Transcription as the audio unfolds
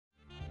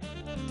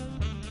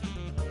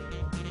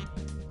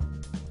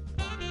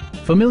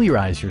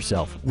Familiarize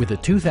yourself with a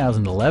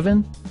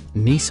 2011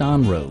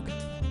 Nissan Rogue.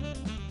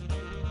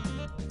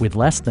 With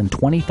less than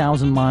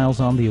 20,000 miles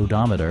on the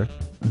odometer,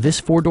 this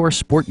four-door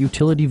sport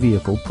utility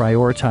vehicle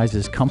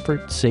prioritizes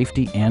comfort,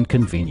 safety, and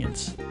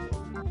convenience.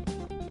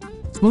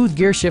 Smooth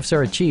gear shifts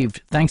are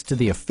achieved thanks to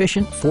the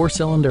efficient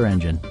four-cylinder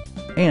engine.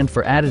 And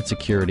for added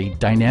security,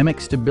 dynamic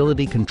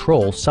stability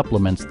control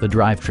supplements the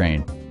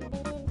drivetrain.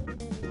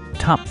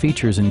 Top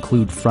features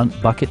include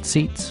front bucket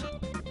seats,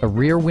 a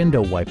rear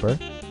window wiper,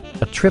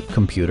 a trip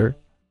computer,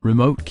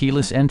 remote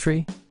keyless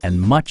entry, and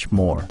much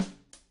more.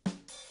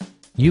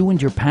 You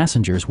and your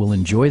passengers will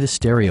enjoy the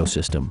stereo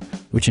system,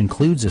 which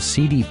includes a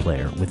CD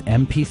player with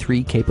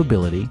MP3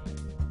 capability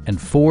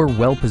and 4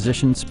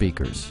 well-positioned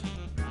speakers.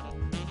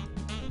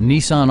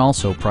 Nissan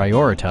also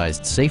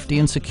prioritized safety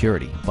and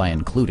security by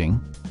including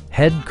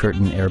head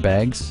curtain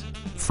airbags,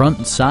 front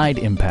and side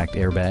impact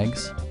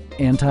airbags,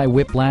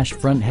 anti-whiplash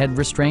front head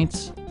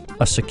restraints,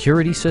 a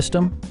security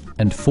system,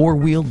 and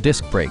 4-wheel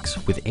disc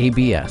brakes with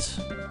ABS.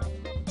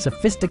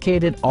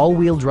 Sophisticated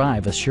all-wheel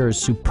drive assures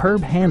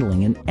superb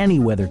handling in any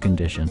weather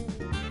condition.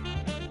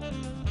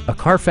 A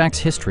Carfax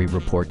history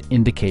report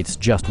indicates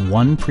just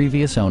one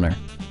previous owner.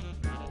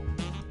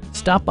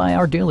 Stop by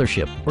our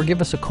dealership or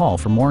give us a call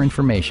for more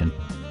information.